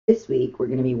This week, we're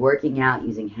going to be working out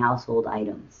using household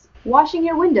items. Washing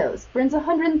your windows burns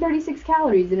 136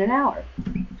 calories in an hour.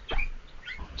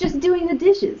 Just doing the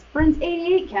dishes burns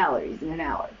 88 calories in an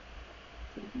hour.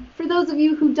 For those of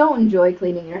you who don't enjoy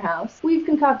cleaning your house, we've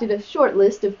concocted a short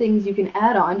list of things you can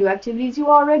add on to activities you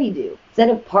already do. Instead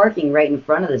of parking right in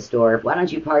front of the store, why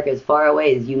don't you park as far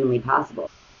away as humanly possible?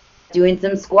 Doing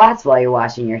some squats while you're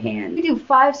washing your hands. If you do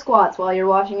 5 squats while you're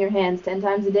washing your hands 10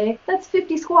 times a day, that's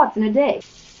 50 squats in a day.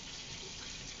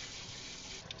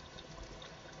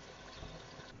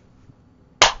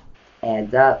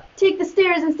 Adds up. Take the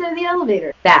stairs instead of the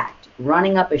elevator. Fact,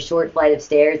 running up a short flight of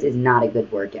stairs is not a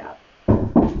good workout.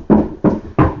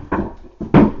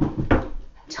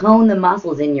 Tone the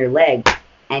muscles in your legs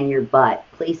and your butt,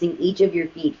 placing each of your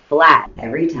feet flat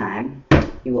every time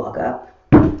you walk up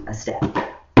a step.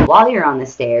 While you're on the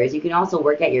stairs, you can also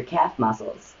work out your calf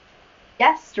muscles.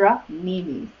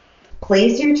 Gastrocnemius.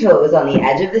 Place your toes on the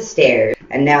edge of the stairs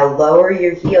and now lower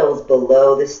your heels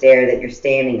below the stair that you're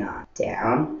standing on.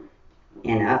 Down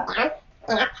and up.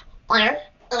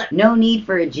 No need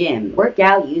for a gym. Work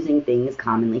out using things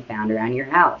commonly found around your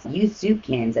house. Use soup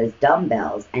cans as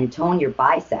dumbbells and tone your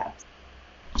biceps.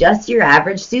 Just your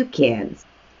average soup cans.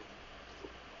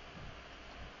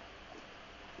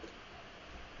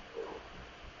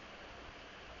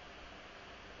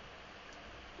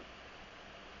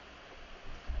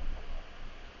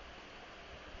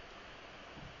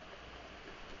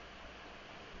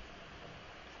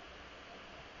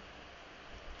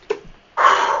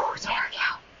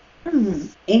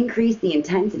 Increase the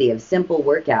intensity of simple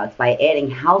workouts by adding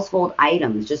household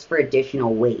items just for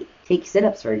additional weight. Take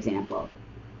sit-ups, for example.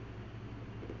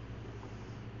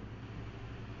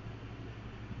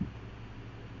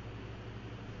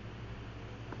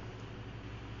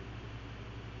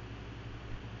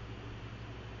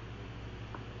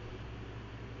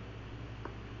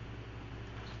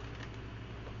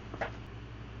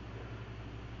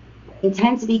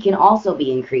 Intensity can also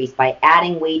be increased by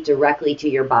adding weight directly to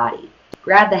your body.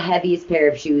 Grab the heaviest pair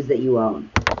of shoes that you own.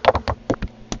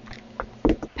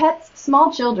 Pets,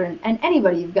 small children, and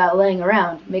anybody you've got laying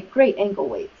around make great ankle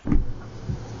weights.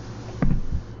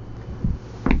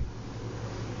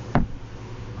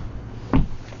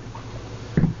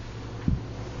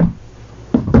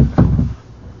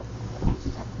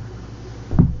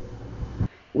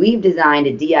 We've designed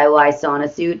a DIY sauna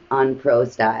suit UnPro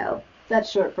style.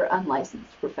 That's short for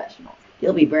unlicensed professionals.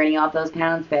 You'll be burning off those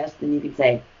pounds faster than you can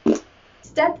say.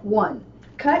 Step 1.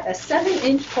 Cut a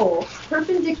 7-inch hole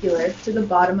perpendicular to the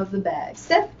bottom of the bag.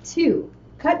 Step 2.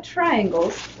 Cut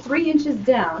triangles 3 inches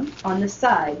down on the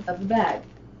side of the bag.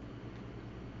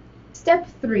 Step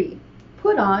 3.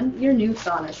 Put on your new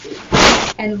sauna suit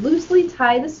and loosely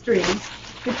tie the strings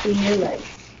between your legs.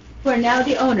 You are now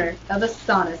the owner of a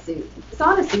sauna suit. The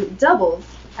sauna suit doubles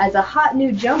as a hot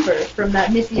new jumper from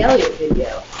that Missy Elliott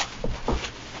video.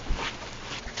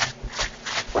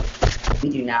 We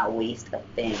do not waste a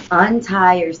thing.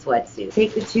 Untie your sweatsuit.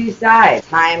 Take the 2 sides,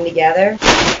 tie them together,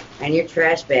 and your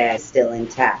trash bag is still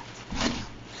intact.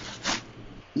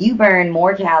 You burn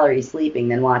more calories sleeping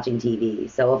than watching TV,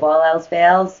 so if all else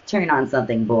fails, turn on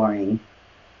something boring.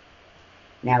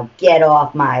 Now get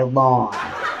off my lawn.